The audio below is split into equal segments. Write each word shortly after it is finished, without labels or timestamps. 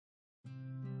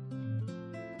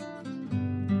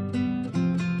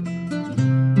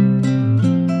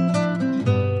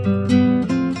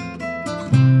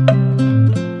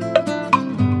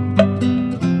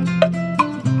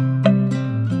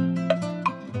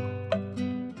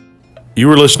You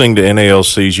are listening to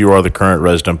NALC's You Are the Current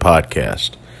Resident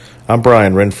podcast. I'm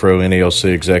Brian Renfro,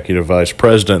 NALC Executive Vice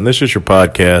President, and this is your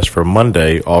podcast for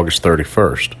Monday, August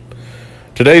 31st.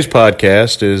 Today's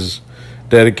podcast is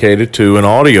dedicated to an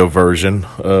audio version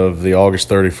of the August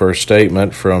 31st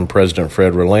statement from President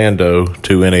Fred Rolando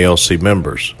to NALC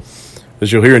members.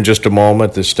 As you'll hear in just a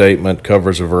moment, this statement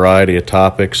covers a variety of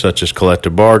topics such as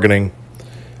collective bargaining,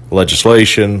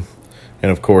 legislation, and,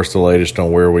 of course, the latest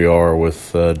on where we are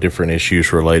with different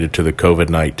issues related to the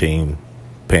COVID-19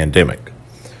 pandemic.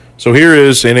 So here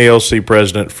is NALC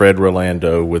President Fred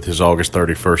Rolando with his August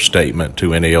 31st statement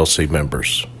to NALC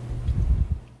members.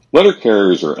 Letter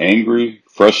carriers are angry,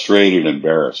 frustrated, and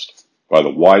embarrassed by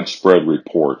the widespread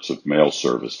reports of mail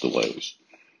service delays.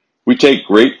 We take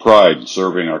great pride in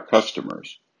serving our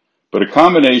customers, but a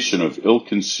combination of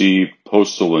ill-conceived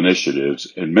postal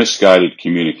initiatives and misguided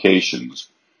communications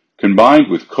combined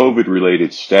with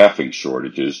COVID-related staffing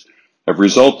shortages, have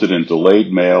resulted in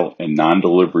delayed mail and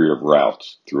non-delivery of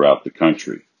routes throughout the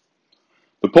country.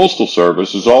 The Postal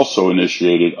Service has also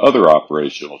initiated other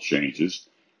operational changes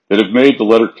that have made the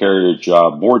letter carrier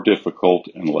job more difficult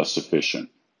and less efficient.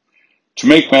 To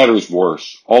make matters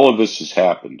worse, all of this has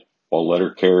happened while letter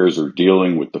carriers are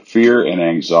dealing with the fear and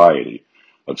anxiety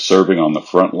of serving on the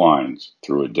front lines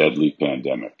through a deadly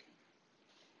pandemic.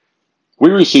 We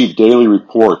receive daily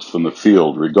reports from the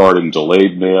field regarding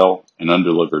delayed mail and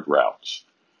undelivered routes.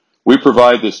 We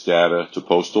provide this data to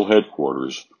Postal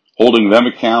Headquarters, holding them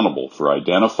accountable for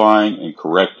identifying and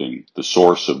correcting the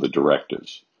source of the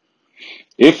directives.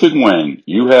 If and when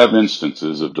you have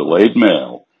instances of delayed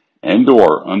mail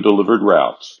and/or undelivered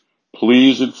routes,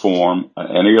 please inform an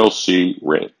NALC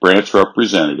branch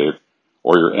representative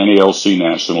or your NALC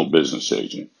national business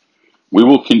agent. We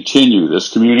will continue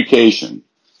this communication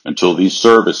until these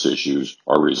service issues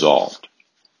are resolved.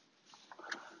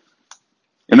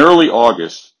 In early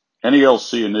August,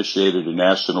 NALC initiated a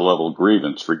national-level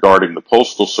grievance regarding the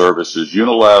Postal Service's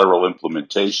unilateral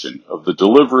implementation of the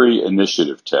Delivery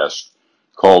Initiative Test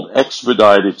called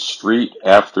Expedited Street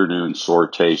Afternoon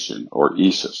Sortation, or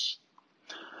ESIS.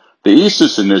 The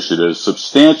ESIS initiative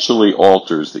substantially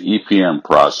alters the EPM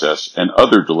process and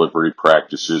other delivery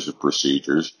practices and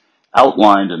procedures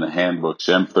outlined in the handbooks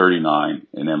M39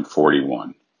 and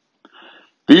M41.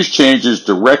 These changes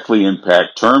directly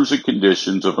impact terms and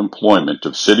conditions of employment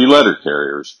of city letter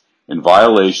carriers in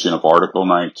violation of Article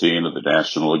 19 of the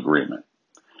National Agreement.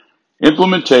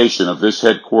 Implementation of this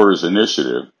headquarters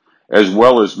initiative, as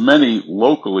well as many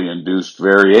locally induced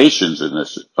variations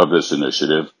of this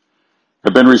initiative,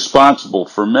 have been responsible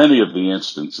for many of the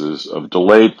instances of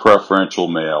delayed preferential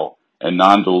mail and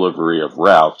non-delivery of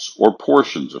routes or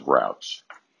portions of routes.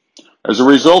 As a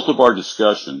result of our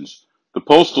discussions, the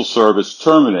Postal Service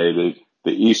terminated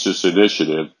the ESIS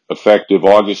initiative effective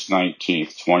August 19,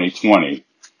 2020,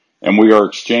 and we are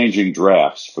exchanging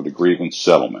drafts for the grievance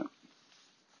settlement.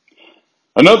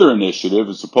 Another initiative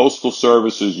is the Postal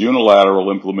Service's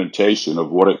unilateral implementation of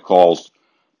what it calls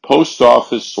Post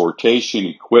Office Sortation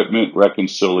Equipment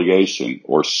Reconciliation,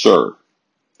 or SIR.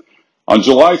 On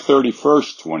July 31,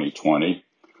 2020,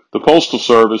 the Postal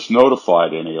Service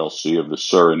notified NALC of the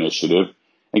SIR initiative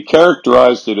and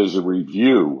characterized it as a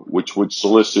review which would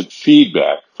solicit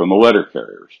feedback from the letter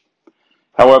carriers.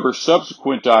 However,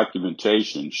 subsequent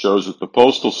documentation shows that the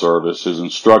Postal Service has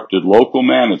instructed local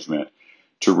management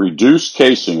to reduce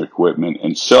casing equipment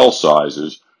and cell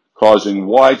sizes, causing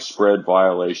widespread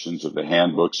violations of the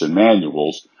handbooks and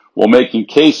manuals while making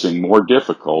casing more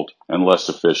difficult and less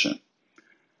efficient.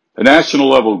 A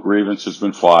national-level grievance has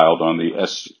been filed on the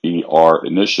SER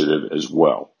initiative as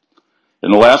well.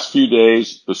 In the last few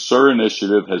days, the SIR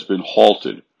initiative has been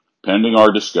halted, pending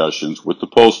our discussions with the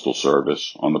Postal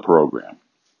Service on the program.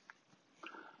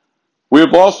 We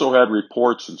have also had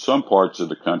reports in some parts of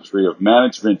the country of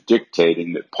management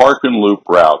dictating that park and loop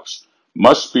routes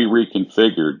must be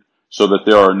reconfigured so that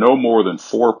there are no more than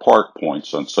 4 park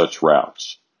points on such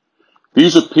routes.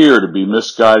 These appear to be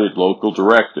misguided local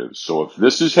directives, so if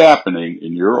this is happening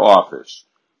in your office,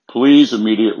 please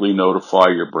immediately notify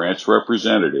your branch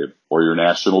representative or your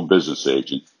national business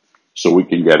agent so we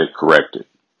can get it corrected.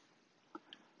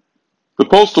 The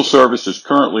Postal Service is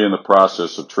currently in the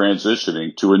process of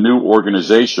transitioning to a new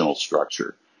organizational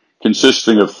structure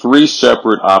consisting of 3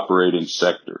 separate operating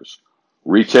sectors: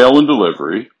 retail and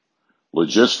delivery,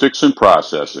 logistics and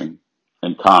processing,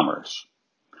 and commerce.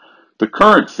 The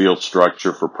current field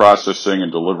structure for processing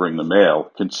and delivering the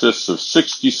mail consists of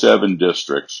 67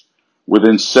 districts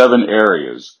within 7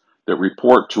 areas that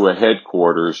report to a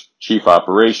headquarters chief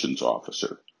operations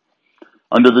officer.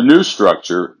 Under the new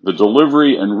structure, the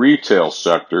delivery and retail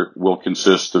sector will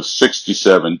consist of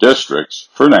 67 districts,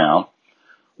 for now,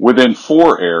 within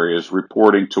 4 areas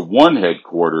reporting to one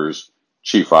headquarters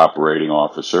chief operating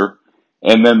officer,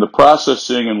 and then the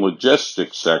processing and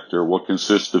logistics sector will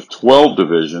consist of 12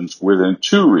 divisions within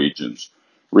 2 regions,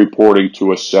 reporting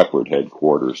to a separate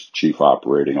headquarters chief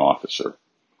operating officer.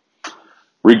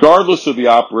 Regardless of the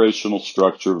operational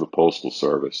structure of the Postal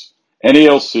Service,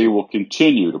 NALC will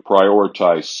continue to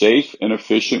prioritize safe and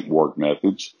efficient work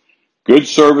methods, good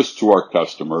service to our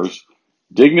customers,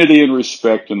 dignity and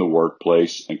respect in the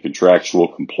workplace, and contractual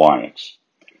compliance.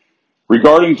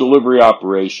 Regarding delivery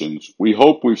operations, we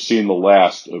hope we've seen the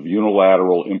last of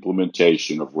unilateral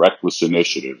implementation of reckless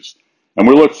initiatives, and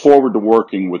we look forward to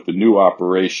working with the new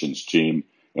operations team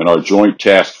and our joint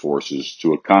task forces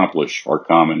to accomplish our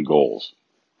common goals.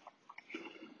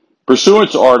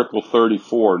 Pursuant to Article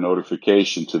 34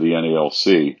 notification to the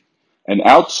NALC, an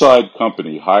outside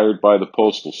company hired by the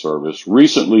Postal Service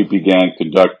recently began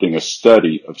conducting a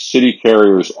study of city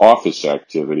carriers' office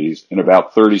activities in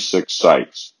about 36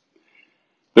 sites.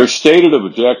 Their stated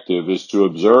objective is to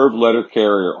observe letter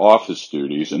carrier office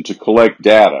duties and to collect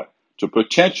data to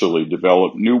potentially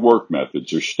develop new work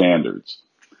methods or standards.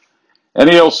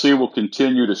 NALC will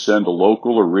continue to send a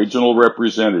local or regional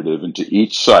representative into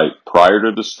each site prior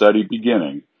to the study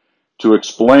beginning to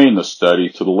explain the study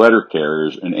to the letter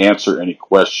carriers and answer any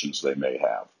questions they may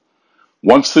have.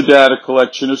 Once the data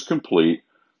collection is complete,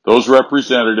 those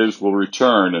representatives will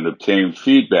return and obtain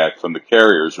feedback from the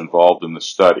carriers involved in the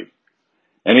study.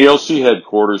 NALC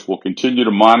headquarters will continue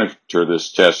to monitor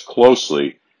this test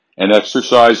closely and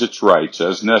exercise its rights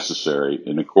as necessary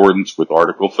in accordance with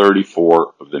Article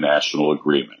 34 of the National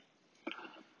Agreement.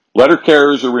 Letter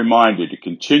carriers are reminded to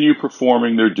continue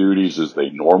performing their duties as they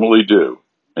normally do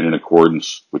and in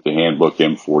accordance with the Handbook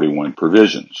M41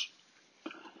 provisions.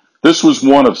 This was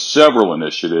one of several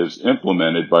initiatives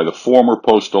implemented by the former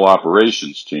Postal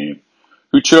Operations team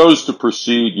who chose to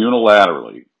proceed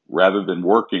unilaterally rather than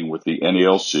working with the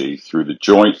NALC through the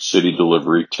Joint City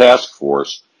Delivery Task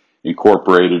Force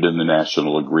incorporated in the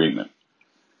National Agreement.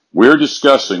 We're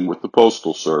discussing with the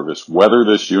Postal Service whether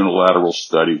this unilateral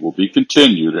study will be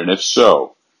continued, and if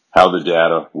so, how the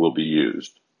data will be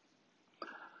used.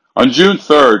 On June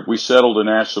 3rd, we settled a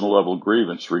national-level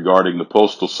grievance regarding the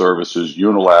Postal Service's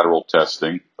unilateral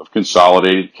testing of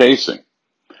consolidated casing.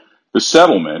 The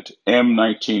settlement,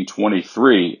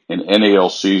 M1923 in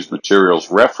NALC's Materials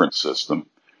Reference System,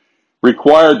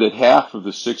 required that half of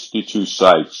the 62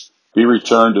 sites be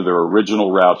returned to their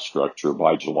original route structure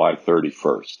by July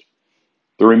 31st.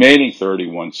 The remaining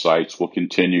 31 sites will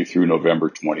continue through November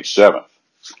 27th.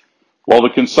 While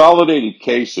the consolidated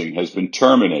casing has been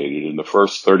terminated in the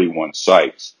first 31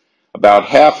 sites, about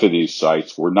half of these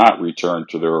sites were not returned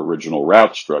to their original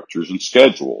route structures and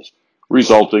schedules,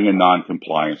 resulting in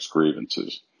non-compliance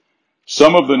grievances.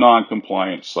 Some of the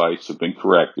non-compliant sites have been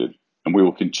corrected, and we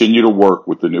will continue to work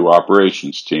with the new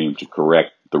operations team to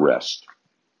correct the rest.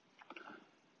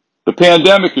 The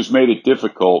pandemic has made it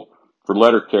difficult for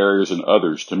letter carriers and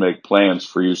others to make plans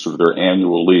for use of their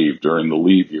annual leave during the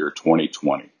leave year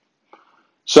 2020.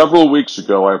 Several weeks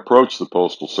ago, I approached the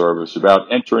Postal Service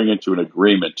about entering into an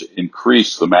agreement to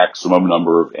increase the maximum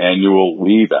number of annual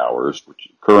leave hours, which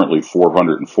is currently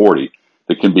 440,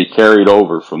 that can be carried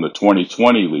over from the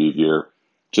 2020 leave year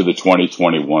to the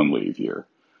 2021 leave year.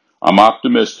 I'm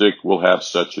optimistic we'll have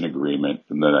such an agreement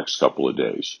in the next couple of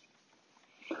days.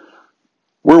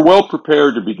 We're well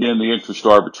prepared to begin the interest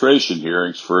arbitration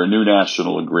hearings for a new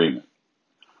national agreement.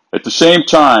 At the same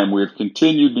time, we have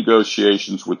continued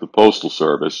negotiations with the Postal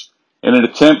Service in an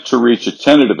attempt to reach a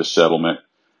tentative settlement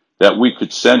that we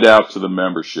could send out to the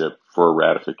membership for a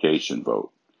ratification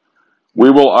vote. We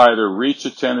will either reach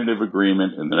a tentative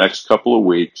agreement in the next couple of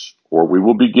weeks, or we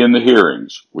will begin the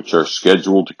hearings, which are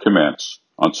scheduled to commence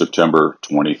on September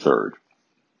 23rd.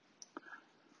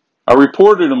 I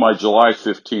reported in my July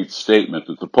 15th statement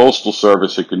that the Postal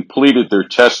Service had completed their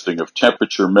testing of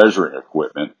temperature measuring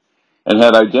equipment and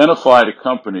had identified a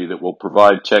company that will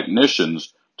provide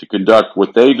technicians to conduct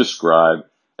what they describe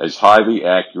as highly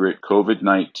accurate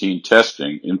COVID-19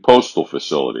 testing in postal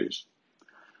facilities.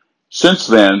 Since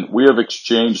then, we have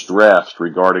exchanged drafts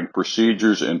regarding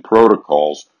procedures and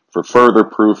protocols for further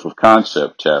proof of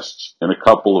concept tests in a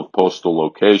couple of postal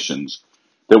locations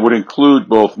that would include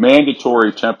both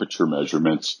mandatory temperature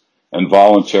measurements and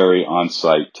voluntary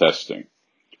on-site testing.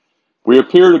 We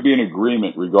appear to be in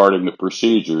agreement regarding the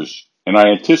procedures, and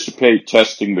I anticipate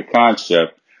testing the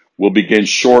concept will begin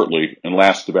shortly and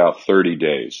last about 30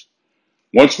 days.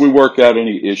 Once we work out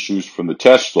any issues from the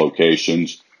test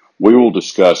locations, we will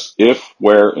discuss if,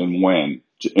 where, and when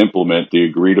to implement the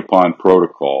agreed upon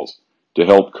protocols to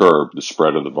help curb the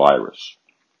spread of the virus.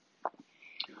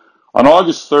 On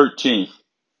August 13th,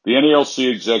 the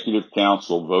NALC Executive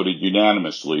Council voted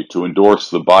unanimously to endorse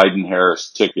the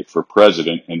Biden-Harris ticket for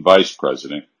president and vice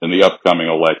president in the upcoming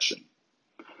election.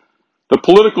 The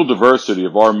political diversity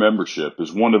of our membership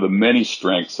is one of the many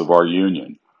strengths of our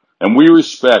union, and we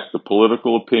respect the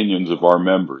political opinions of our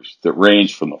members that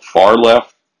range from the far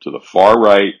left to the far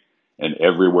right and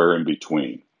everywhere in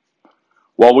between.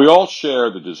 While we all share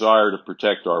the desire to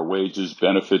protect our wages,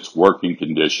 benefits, working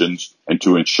conditions, and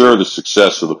to ensure the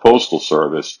success of the Postal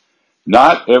Service,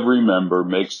 not every member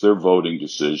makes their voting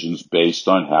decisions based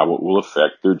on how it will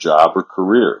affect their job or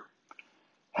career.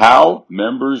 How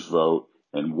members vote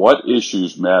and what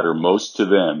issues matter most to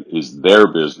them is their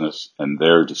business and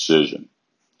their decision.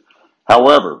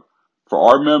 However, for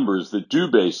our members that do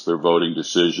base their voting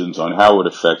decisions on how it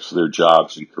affects their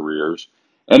jobs and careers,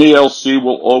 NALC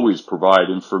will always provide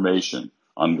information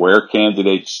on where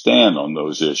candidates stand on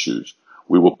those issues.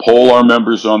 We will poll our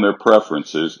members on their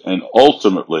preferences and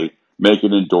ultimately make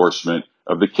an endorsement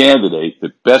of the candidate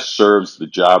that best serves the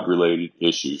job-related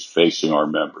issues facing our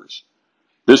members.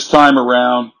 This time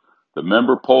around, the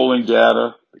member polling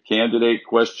data, the candidate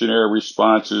questionnaire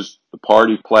responses, the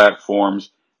party platforms,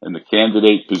 and the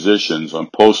candidate positions on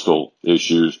postal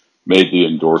issues made the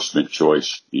endorsement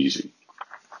choice easy.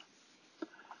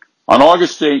 On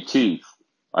August 18th,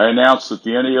 I announced that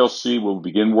the NALC will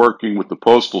begin working with the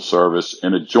Postal Service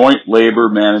in a joint labor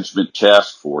management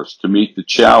task force to meet the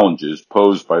challenges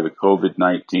posed by the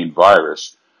COVID-19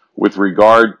 virus with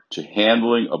regard to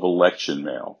handling of election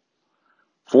mail.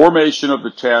 Formation of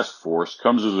the task force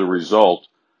comes as a result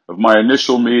of my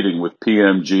initial meeting with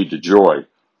PMG DeJoy,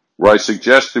 where I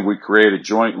suggested we create a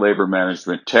joint labor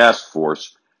management task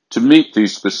force to meet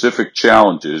these specific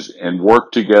challenges and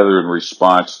work together in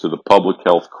response to the public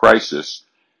health crisis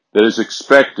that is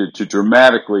expected to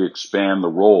dramatically expand the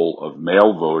role of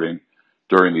mail voting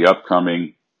during the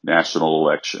upcoming national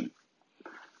election.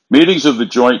 Meetings of the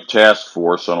Joint Task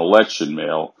Force on Election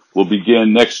Mail will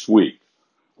begin next week.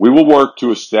 We will work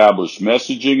to establish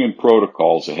messaging and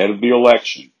protocols ahead of the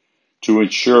election to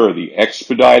ensure the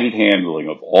expedited handling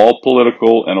of all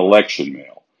political and election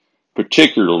mail,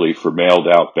 particularly for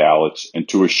mailed-out ballots, and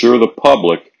to assure the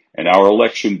public and our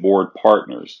election board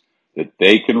partners that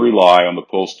they can rely on the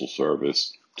Postal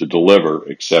Service to deliver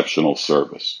exceptional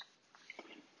service.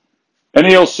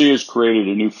 NALC has created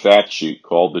a new fact sheet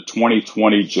called the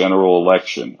 2020 General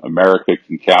Election, America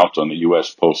Can Count on the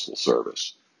U.S. Postal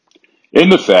Service. In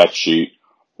the fact sheet,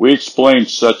 we explain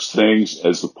such things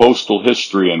as the postal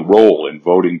history and role in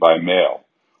voting by mail,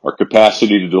 our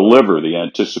capacity to deliver the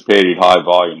anticipated high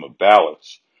volume of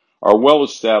ballots, our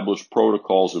well-established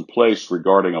protocols in place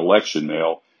regarding election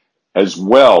mail, as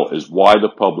well as why the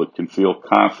public can feel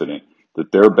confident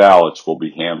that their ballots will be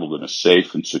handled in a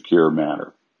safe and secure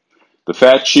manner. The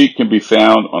fact sheet can be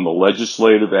found on the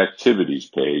Legislative Activities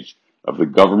page of the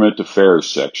Government Affairs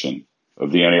section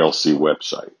of the NALC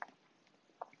website.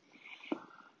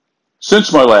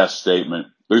 Since my last statement,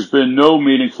 there's been no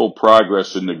meaningful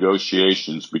progress in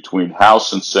negotiations between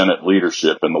House and Senate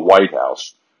leadership and the White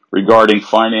House regarding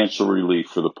financial relief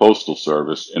for the Postal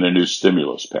Service in a new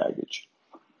stimulus package.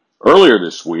 Earlier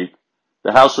this week,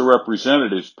 the House of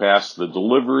Representatives passed the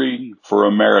Delivery for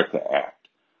America Act,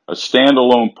 a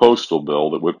standalone postal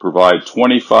bill that would provide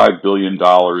 $25 billion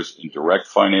in direct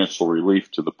financial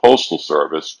relief to the Postal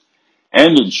Service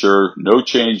and ensure no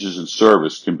changes in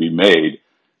service can be made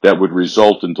that would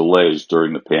result in delays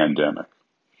during the pandemic.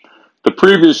 The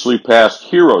previously passed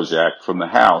HEROES Act from the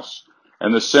House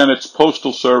and the Senate's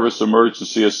Postal Service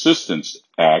Emergency Assistance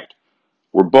Act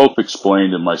were both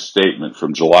explained in my statement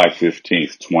from July 15,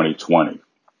 2020.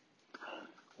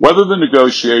 Whether the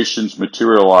negotiations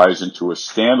materialize into a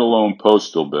standalone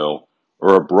postal bill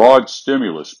or a broad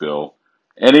stimulus bill,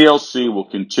 NALC will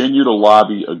continue to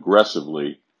lobby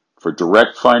aggressively for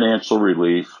direct financial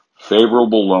relief,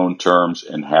 favorable loan terms,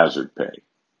 and hazard pay.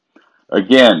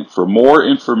 Again, for more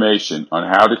information on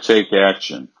how to take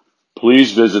action,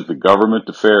 please visit the Government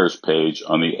Affairs page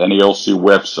on the NALC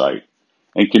website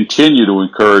and continue to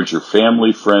encourage your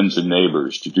family, friends, and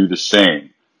neighbors to do the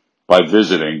same by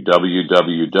visiting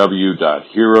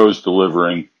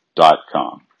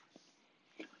www.heroesdelivering.com.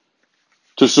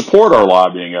 To support our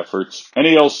lobbying efforts,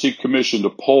 NALC commissioned a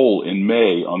poll in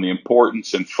May on the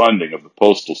importance and funding of the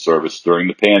Postal Service during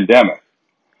the pandemic.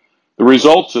 The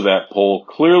results of that poll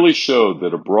clearly showed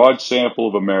that a broad sample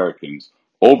of Americans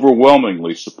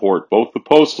overwhelmingly support both the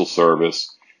Postal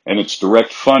Service and its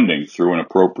direct funding through an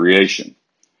appropriation.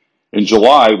 In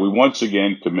July, we once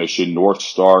again commissioned North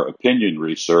Star Opinion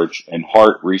Research and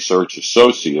Hart Research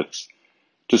Associates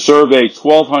to survey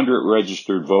 1,200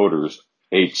 registered voters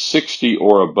aged 60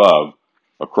 or above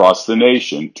across the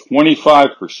nation,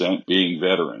 25% being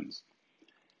veterans.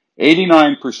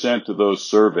 89% of those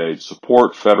surveyed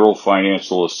support federal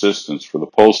financial assistance for the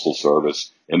Postal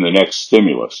Service in the next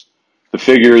stimulus. The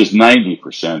figure is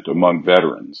 90% among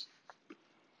veterans.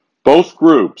 Both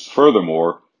groups,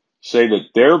 furthermore, say that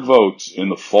their votes in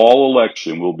the fall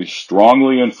election will be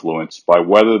strongly influenced by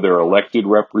whether their elected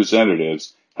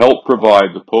representatives help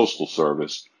provide the Postal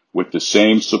Service with the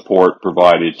same support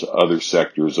provided to other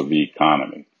sectors of the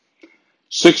economy.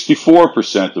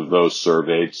 64% of those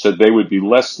surveyed said they would be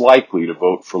less likely to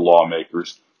vote for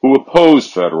lawmakers who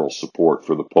oppose federal support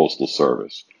for the Postal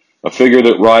Service, a figure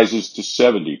that rises to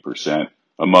 70%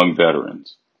 among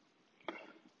veterans.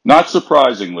 Not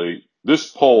surprisingly, this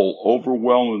poll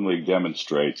overwhelmingly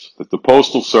demonstrates that the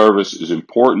Postal Service is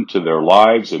important to their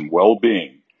lives and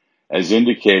well-being, as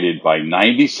indicated by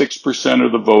 96%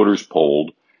 of the voters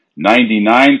polled,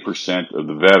 99% of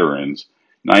the veterans,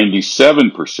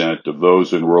 97% of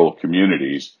those in rural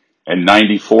communities, and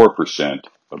 94%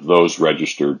 of those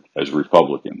registered as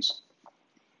Republicans.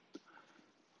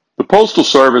 The Postal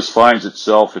Service finds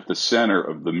itself at the center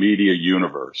of the media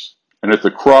universe and at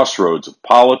the crossroads of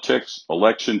politics,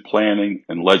 election planning,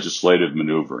 and legislative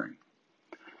maneuvering.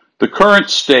 The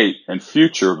current state and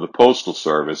future of the Postal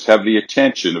Service have the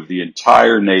attention of the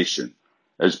entire nation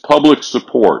as public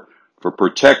support for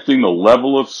protecting the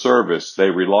level of service they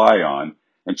rely on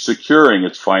and securing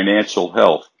its financial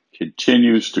health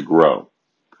continues to grow.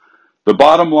 The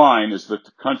bottom line is that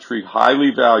the country highly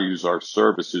values our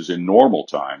services in normal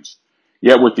times,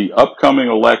 yet with the upcoming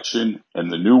election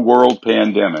and the new world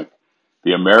pandemic,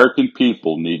 the American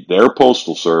people need their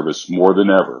Postal Service more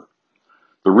than ever.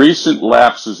 The recent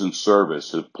lapses in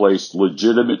service have placed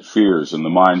legitimate fears in the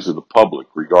minds of the public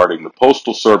regarding the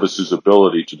Postal Service's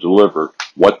ability to deliver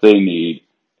what they need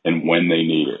and when they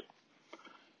need it.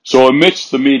 So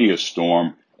amidst the media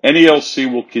storm,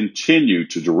 NELC will continue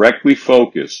to directly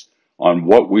focus on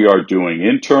what we are doing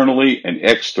internally and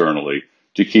externally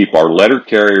to keep our letter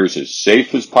carriers as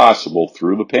safe as possible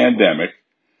through the pandemic,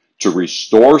 to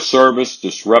restore service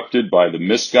disrupted by the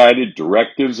misguided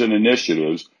directives and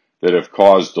initiatives that have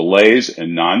caused delays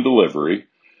and non-delivery,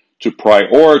 to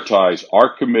prioritize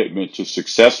our commitment to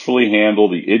successfully handle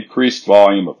the increased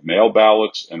volume of mail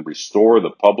ballots and restore the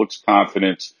public's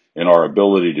confidence in our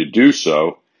ability to do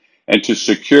so, and to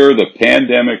secure the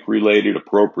pandemic-related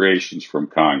appropriations from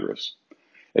Congress.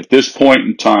 At this point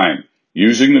in time,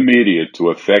 using the media to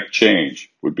effect change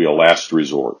would be a last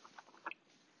resort.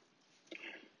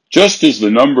 Just as the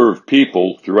number of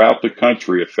people throughout the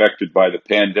country affected by the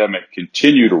pandemic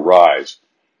continue to rise,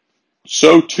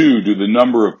 so too do the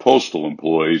number of postal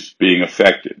employees being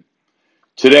affected.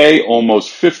 Today,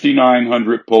 almost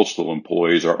 5,900 postal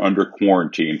employees are under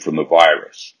quarantine from the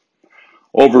virus.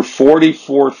 Over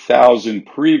 44,000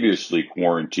 previously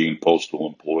quarantined postal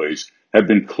employees have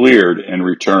been cleared and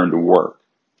returned to work.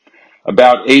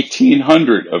 About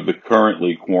 1,800 of the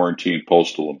currently quarantined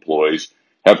postal employees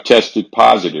have tested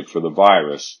positive for the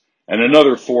virus, and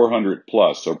another 400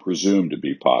 plus are presumed to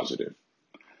be positive.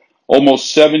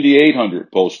 Almost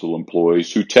 7,800 postal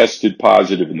employees who tested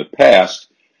positive in the past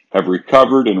have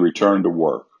recovered and returned to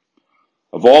work.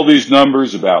 Of all these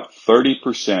numbers, about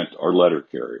 30% are letter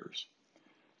carriers.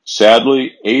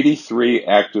 Sadly, 83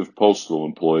 active postal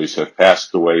employees have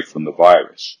passed away from the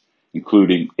virus,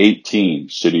 including 18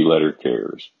 city letter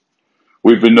carriers.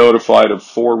 We've been notified of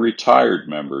 4 retired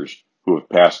members who have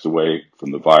passed away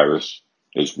from the virus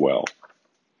as well.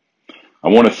 I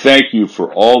want to thank you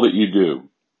for all that you do.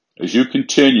 As you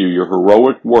continue your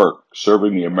heroic work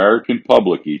serving the American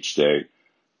public each day,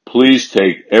 please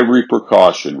take every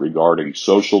precaution regarding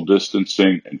social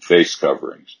distancing and face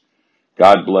coverings.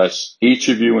 God bless each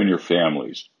of you and your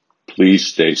families. Please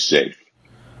stay safe.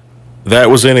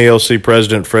 That was NELC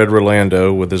President Fred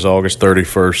Rolando with his August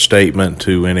 31st statement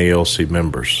to NELC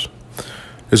members.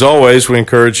 As always, we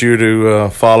encourage you to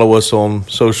follow us on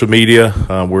social media.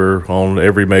 We're on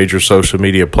every major social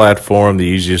media platform. The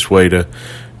easiest way to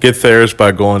get there is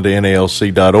by going to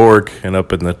NALC.org, and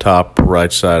up in the top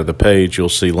right side of the page, you'll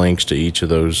see links to each of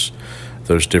those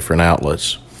different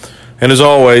outlets. And as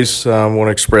always, I want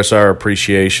to express our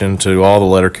appreciation to all the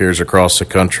letter carriers across the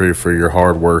country for your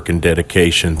hard work and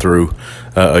dedication through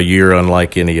a year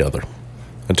unlike any other.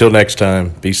 Until next time,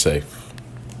 be safe.